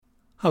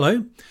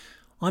Hello,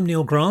 I'm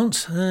Neil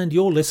Grant and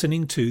you're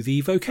listening to the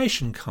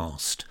Vocation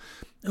Cast,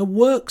 a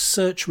work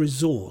search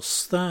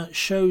resource that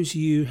shows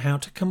you how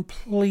to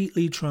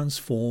completely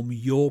transform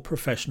your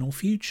professional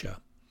future.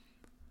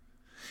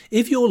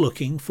 If you're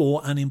looking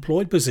for an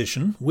employed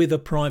position with a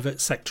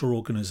private sector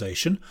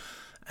organisation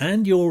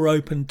and you're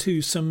open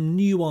to some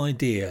new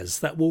ideas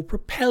that will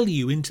propel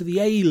you into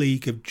the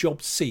A-League of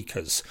job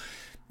seekers,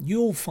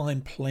 you'll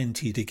find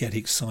plenty to get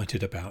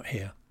excited about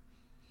here.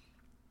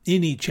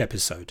 In each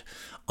episode,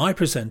 I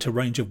present a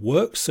range of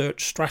work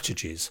search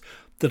strategies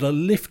that are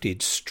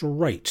lifted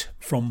straight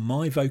from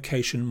my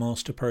Vocation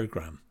Master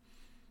Programme.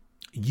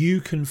 You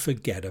can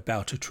forget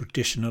about a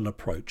traditional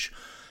approach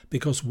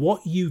because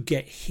what you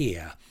get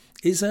here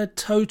is a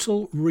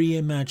total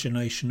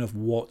reimagination of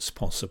what's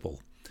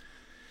possible.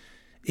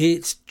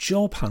 It's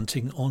job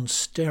hunting on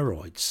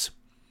steroids.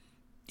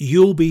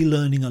 You'll be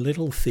learning a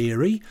little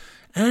theory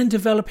and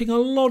developing a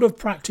lot of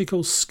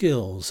practical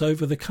skills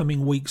over the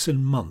coming weeks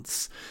and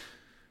months.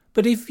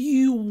 But if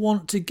you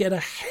want to get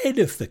ahead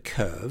of the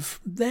curve,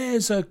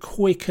 there's a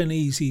quick and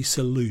easy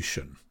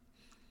solution.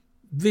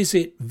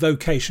 Visit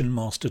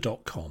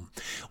vocationmaster.com,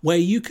 where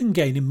you can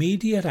gain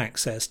immediate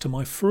access to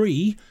my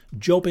free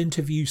Job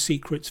Interview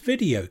Secrets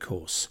video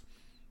course.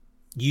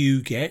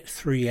 You get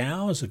 3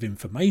 hours of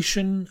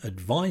information,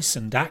 advice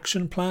and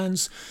action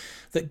plans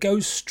that go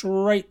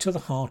straight to the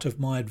heart of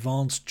my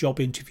advanced job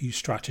interview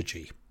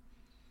strategy.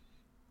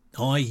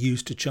 I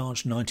used to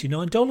charge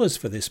 $99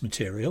 for this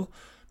material,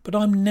 but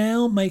I'm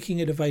now making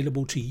it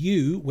available to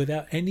you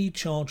without any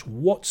charge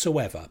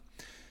whatsoever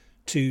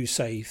to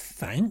say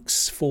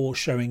thanks for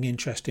showing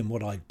interest in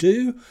what I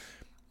do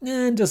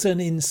and as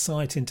an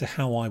insight into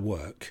how I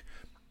work.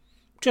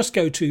 Just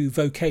go to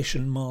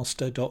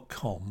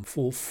vocationmaster.com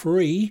for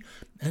free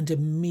and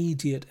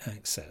immediate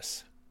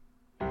access.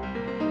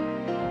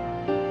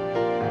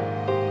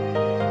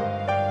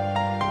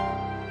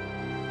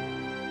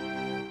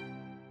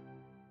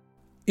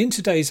 In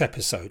today's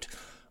episode,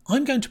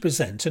 I'm going to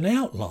present an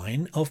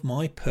outline of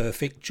my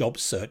perfect job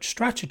search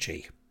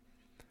strategy.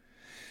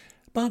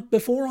 But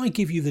before I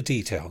give you the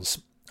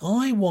details,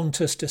 I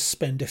want us to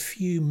spend a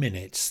few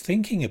minutes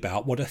thinking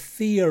about what a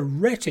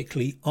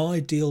theoretically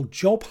ideal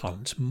job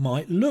hunt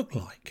might look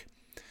like.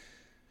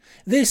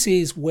 This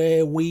is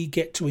where we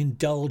get to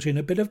indulge in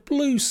a bit of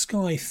blue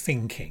sky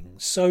thinking,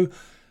 so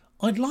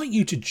I'd like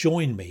you to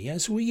join me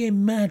as we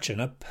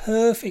imagine a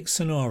perfect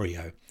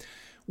scenario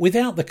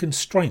without the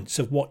constraints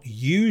of what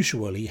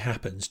usually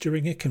happens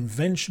during a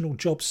conventional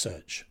job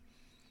search.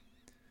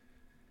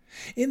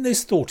 In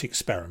this thought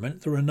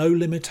experiment, there are no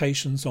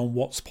limitations on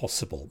what's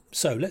possible,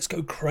 so let's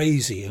go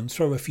crazy and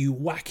throw a few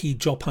wacky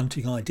job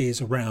hunting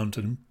ideas around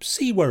and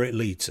see where it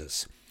leads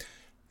us.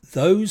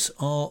 Those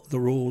are the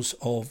rules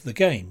of the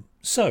game,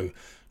 so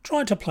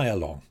try to play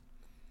along.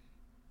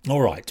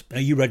 Alright, are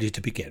you ready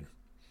to begin?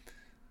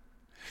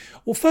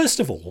 Well, first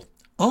of all,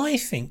 I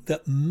think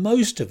that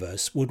most of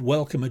us would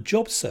welcome a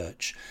job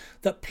search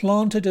that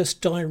planted us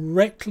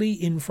directly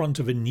in front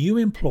of a new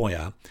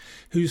employer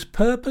whose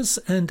purpose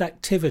and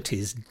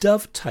activities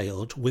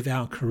dovetailed with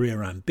our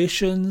career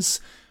ambitions,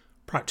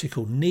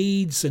 practical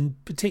needs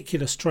and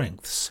particular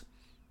strengths.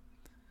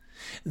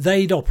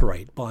 They'd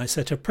operate by a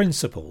set of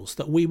principles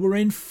that we were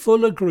in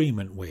full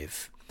agreement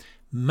with,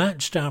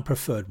 matched our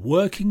preferred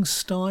working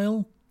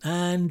style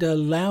and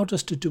allowed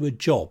us to do a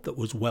job that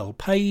was well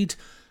paid,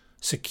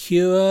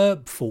 secure,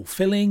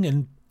 fulfilling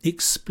and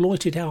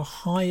exploited our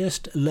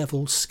highest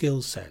level skill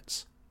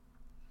sets.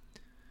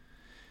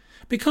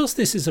 Because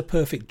this is a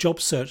perfect job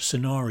search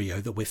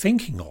scenario that we're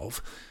thinking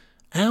of,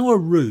 our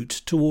route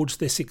towards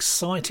this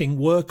exciting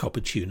work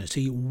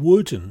opportunity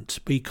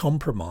wouldn't be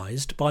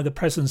compromised by the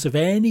presence of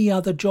any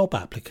other job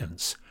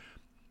applicants.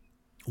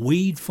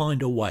 We'd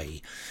find a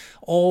way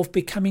of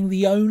becoming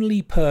the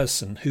only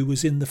person who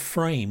was in the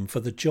frame for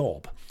the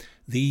job,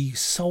 the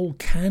sole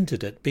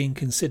candidate being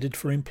considered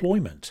for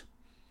employment.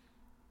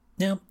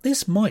 Now,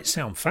 this might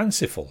sound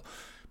fanciful,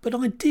 but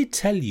I did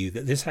tell you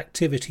that this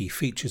activity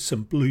featured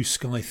some blue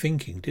sky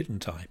thinking,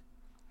 didn't I?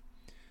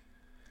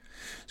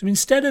 So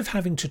instead of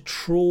having to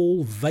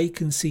trawl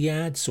vacancy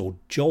ads or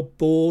job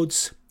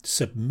boards,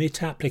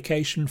 submit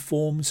application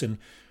forms and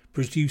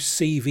produce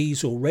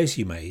CVs or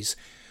resumes,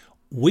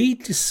 we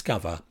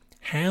discover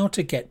how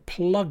to get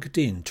plugged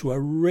into a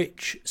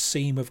rich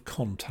seam of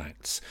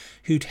contacts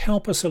who'd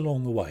help us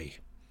along the way.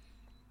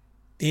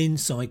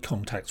 Inside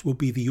contacts will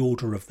be the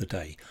order of the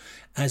day,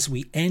 as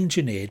we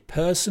engineered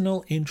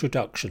personal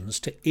introductions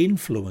to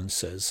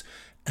influencers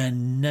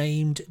and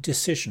named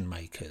decision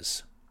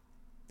makers.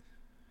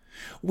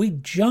 We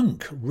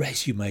junk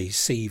resumes,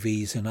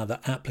 CVs and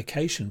other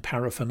application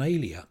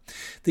paraphernalia,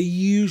 the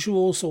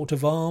usual sort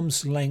of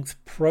arm's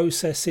length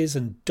processes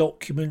and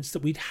documents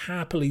that we'd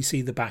happily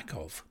see the back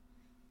of.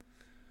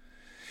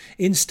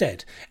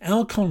 Instead,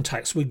 our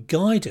contacts would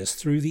guide us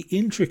through the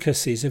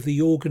intricacies of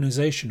the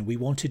organisation we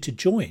wanted to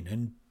join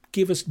and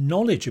give us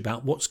knowledge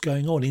about what's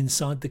going on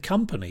inside the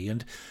company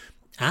and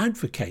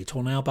advocate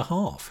on our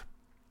behalf.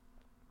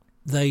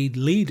 They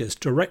lead us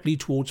directly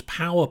towards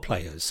power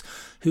players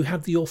who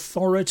have the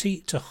authority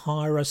to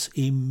hire us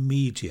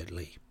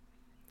immediately.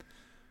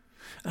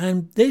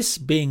 And this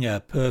being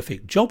a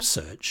perfect job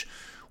search,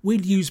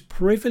 we'd use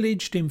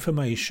privileged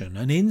information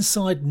and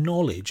inside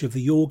knowledge of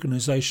the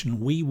organisation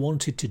we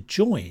wanted to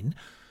join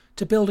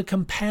to build a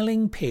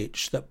compelling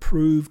pitch that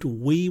proved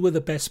we were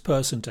the best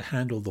person to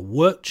handle the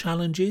work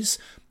challenges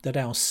that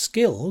our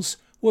skills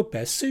were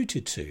best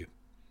suited to.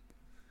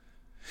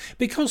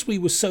 Because we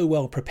were so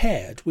well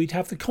prepared, we'd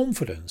have the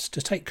confidence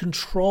to take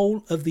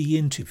control of the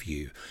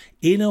interview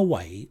in a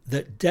way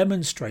that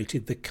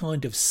demonstrated the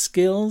kind of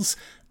skills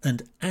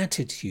and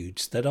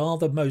attitudes that are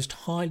the most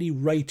highly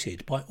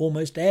rated by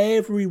almost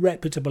every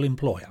reputable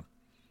employer.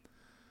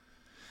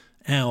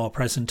 Our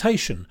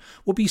presentation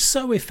will be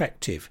so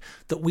effective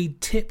that we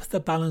tip the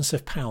balance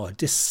of power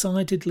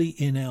decidedly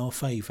in our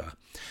favour,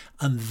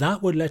 and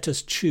that would let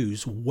us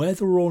choose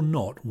whether or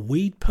not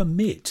we'd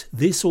permit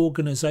this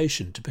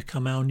organisation to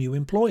become our new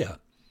employer.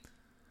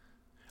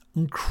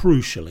 And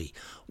crucially,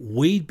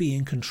 we'd be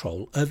in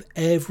control of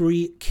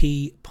every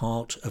key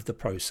part of the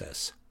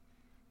process.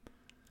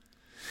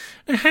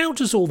 Now, how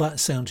does all that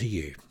sound to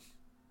you?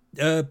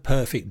 A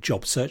perfect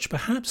job search,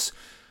 perhaps?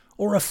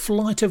 Or a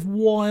flight of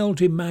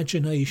wild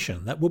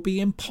imagination that would be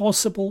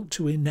impossible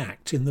to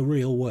enact in the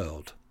real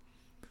world?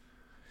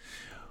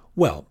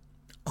 Well,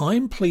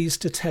 I'm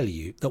pleased to tell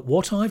you that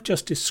what I've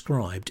just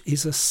described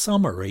is a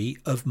summary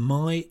of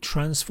my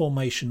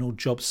transformational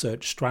job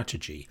search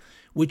strategy,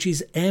 which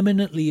is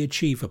eminently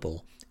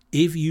achievable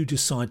if you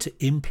decide to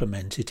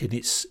implement it in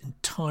its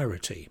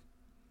entirety.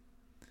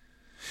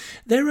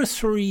 There are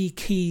 3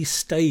 key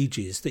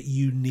stages that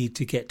you need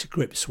to get to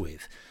grips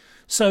with,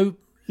 so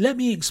let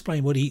me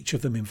explain what each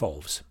of them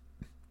involves.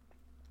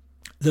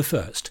 The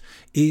first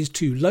is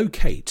to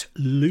locate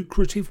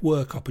lucrative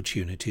work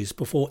opportunities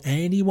before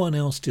anyone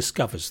else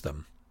discovers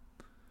them.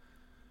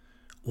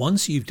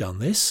 Once you've done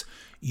this,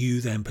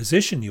 you then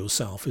position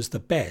yourself as the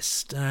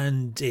best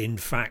and, in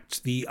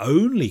fact, the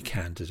only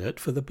candidate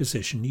for the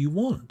position you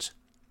want.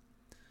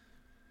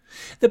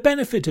 The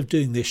benefit of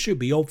doing this should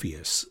be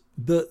obvious,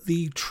 but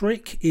the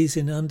trick is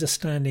in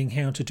understanding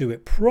how to do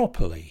it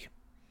properly.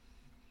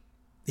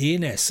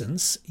 In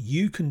essence,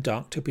 you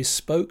conduct a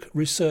bespoke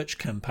research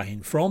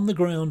campaign from the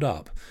ground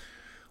up,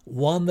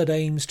 one that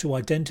aims to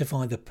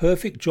identify the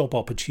perfect job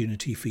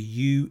opportunity for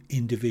you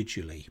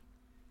individually.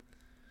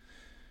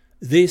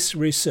 This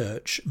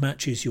research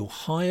matches your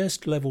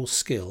highest level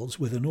skills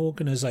with an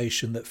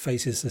organisation that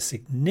faces a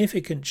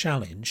significant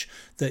challenge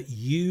that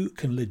you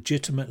can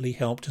legitimately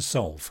help to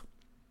solve.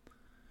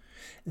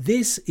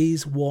 This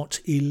is what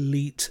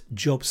elite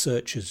job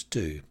searchers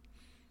do.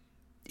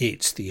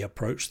 It's the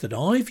approach that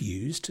I've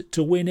used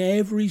to win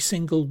every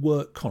single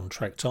work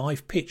contract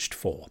I've pitched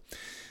for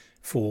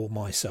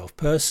myself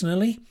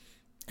personally,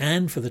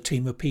 and for the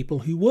team of people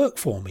who work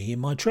for me in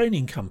my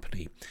training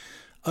company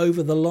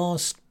over the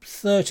last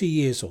 30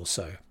 years or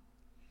so.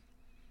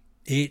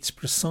 It's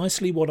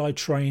precisely what I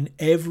train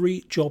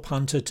every job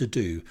hunter to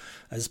do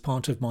as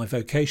part of my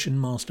Vocation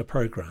Master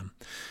Programme,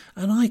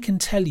 and I can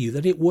tell you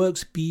that it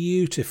works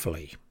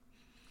beautifully.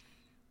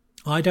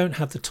 I don't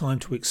have the time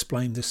to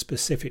explain the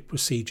specific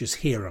procedures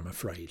here, I'm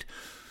afraid.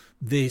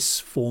 This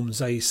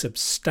forms a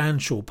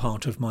substantial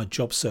part of my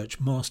job search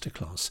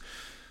masterclass,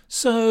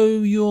 so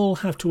you'll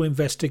have to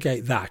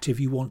investigate that if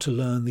you want to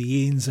learn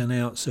the ins and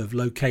outs of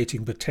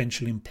locating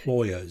potential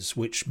employers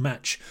which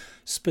match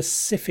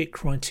specific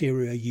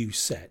criteria you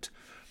set,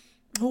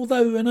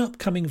 although an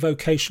upcoming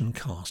Vocation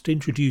cast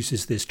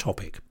introduces this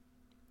topic.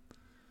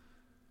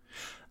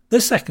 The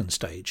second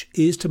stage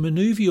is to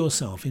manoeuvre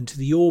yourself into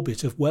the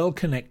orbit of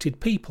well-connected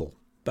people,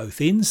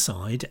 both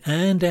inside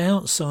and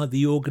outside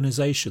the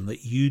organisation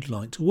that you'd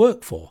like to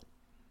work for.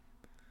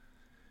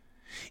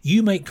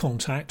 You make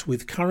contact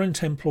with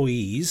current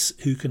employees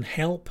who can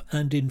help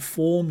and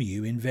inform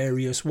you in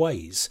various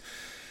ways,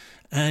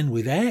 and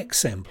with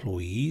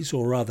ex-employees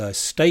or other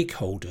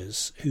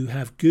stakeholders who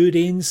have good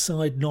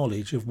inside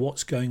knowledge of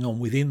what's going on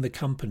within the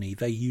company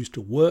they used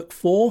to work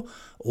for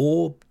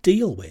or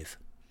deal with.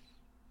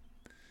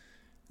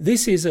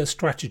 This is a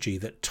strategy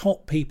that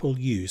top people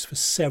use for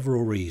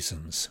several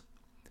reasons.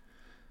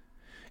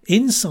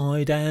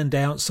 Inside and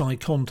outside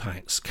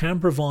contacts can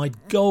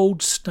provide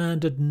gold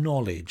standard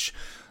knowledge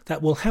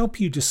that will help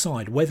you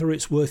decide whether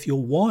it's worth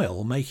your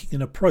while making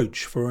an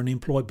approach for an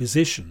employed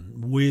position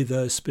with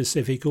a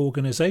specific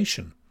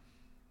organisation.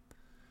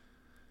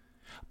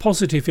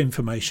 Positive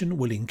information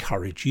will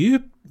encourage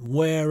you,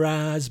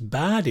 whereas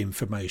bad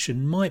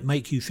information might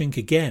make you think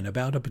again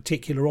about a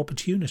particular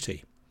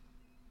opportunity.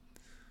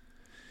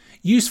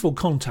 Useful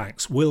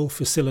contacts will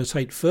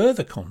facilitate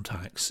further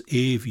contacts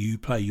if you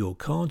play your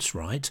cards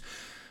right,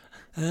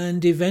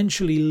 and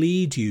eventually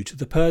lead you to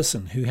the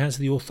person who has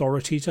the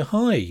authority to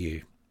hire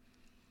you.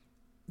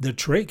 The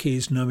trick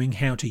is knowing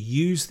how to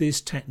use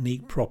this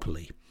technique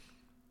properly.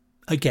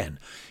 Again,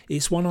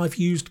 it's one I've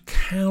used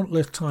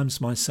countless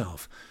times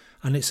myself,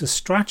 and it's a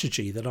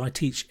strategy that I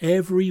teach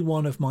every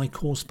one of my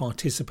course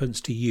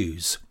participants to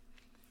use.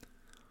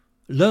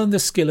 learn the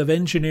skill of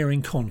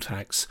engineering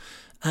contacts,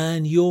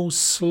 and you'll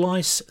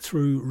slice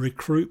through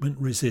recruitment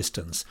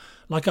resistance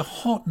like a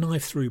hot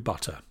knife through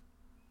butter.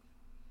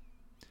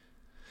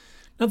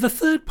 Now, the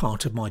third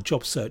part of my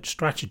job search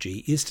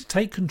strategy is to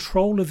take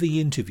control of the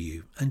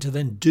interview and to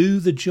then do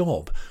the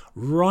job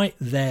right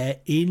there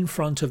in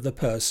front of the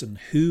person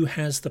who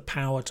has the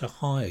power to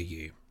hire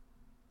you.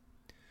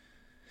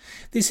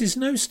 This is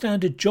no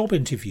standard job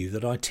interview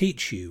that I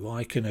teach you,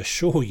 I can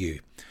assure you.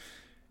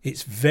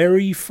 It's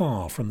very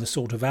far from the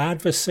sort of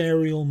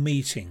adversarial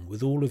meeting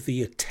with all of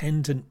the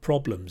attendant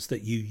problems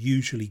that you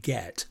usually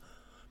get.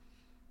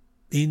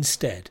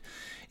 Instead,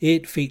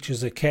 it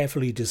features a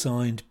carefully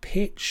designed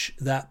pitch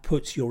that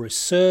puts your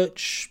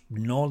research,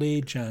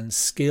 knowledge and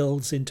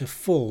skills into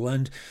full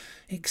and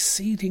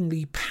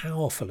exceedingly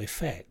powerful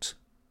effect.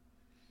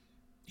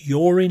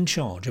 You're in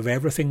charge of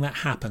everything that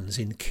happens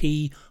in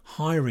key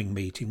hiring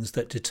meetings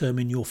that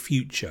determine your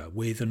future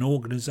with an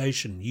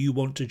organisation you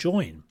want to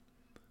join.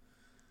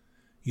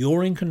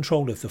 You're in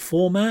control of the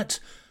format,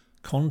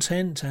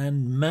 content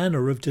and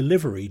manner of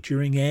delivery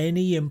during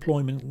any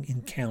employment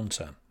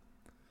encounter.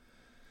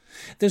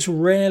 There's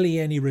rarely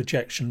any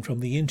rejection from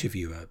the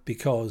interviewer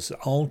because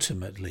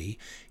ultimately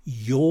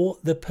you're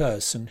the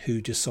person who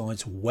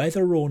decides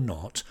whether or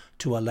not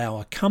to allow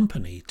a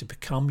company to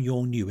become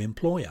your new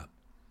employer.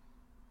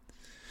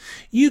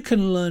 You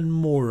can learn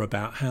more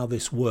about how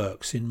this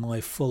works in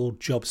my full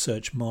job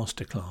search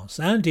masterclass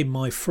and in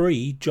my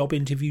free Job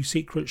Interview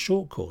Secrets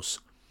short course.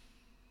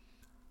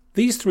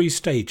 These 3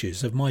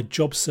 stages of my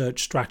job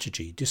search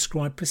strategy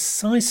describe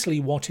precisely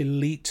what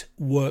elite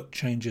work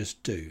changers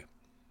do.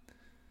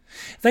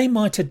 They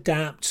might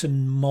adapt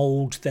and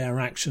mould their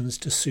actions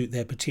to suit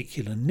their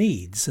particular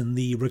needs and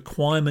the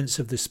requirements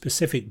of the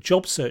specific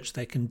job search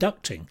they're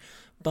conducting,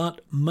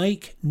 but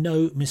make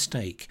no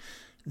mistake,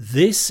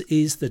 this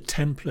is the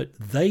template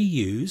they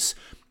use,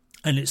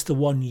 and it's the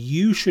one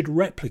you should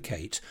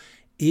replicate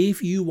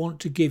if you want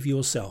to give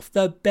yourself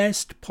the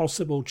best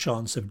possible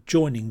chance of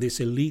joining this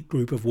elite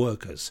group of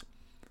workers.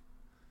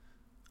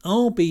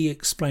 I'll be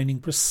explaining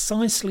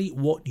precisely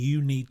what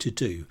you need to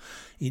do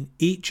in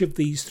each of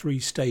these 3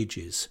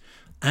 stages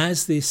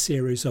as this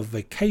series of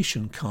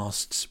Vocation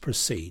casts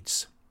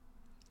proceeds.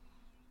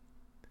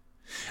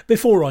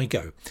 Before I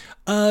go,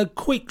 a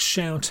quick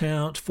shout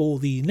out for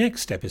the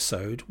next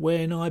episode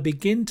when I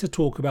begin to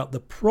talk about the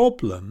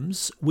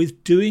problems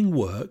with doing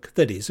work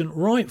that isn't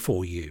right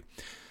for you.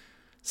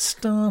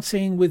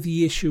 Starting with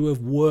the issue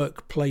of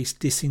workplace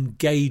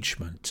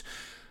disengagement,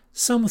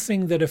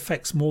 something that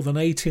affects more than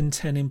 8 in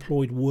 10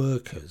 employed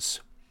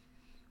workers.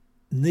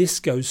 This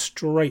goes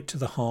straight to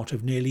the heart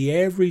of nearly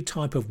every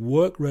type of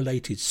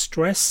work-related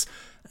stress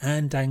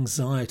and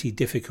anxiety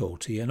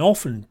difficulty, and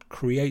often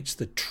creates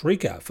the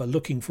trigger for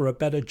looking for a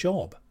better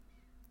job.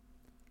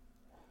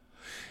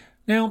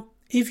 Now,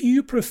 if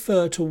you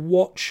prefer to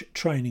watch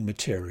training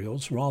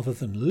materials rather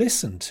than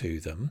listen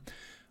to them,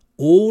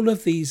 all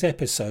of these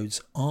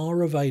episodes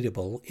are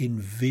available in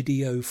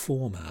video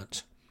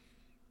format.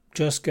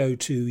 Just go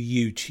to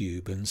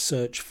YouTube and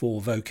search for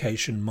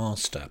Vocation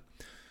Master.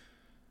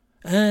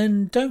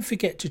 And don't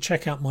forget to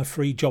check out my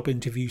free Job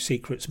Interview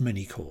Secrets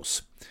mini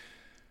course.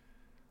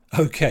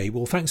 Okay,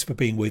 well, thanks for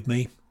being with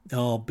me.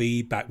 I'll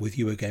be back with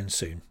you again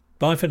soon.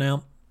 Bye for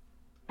now.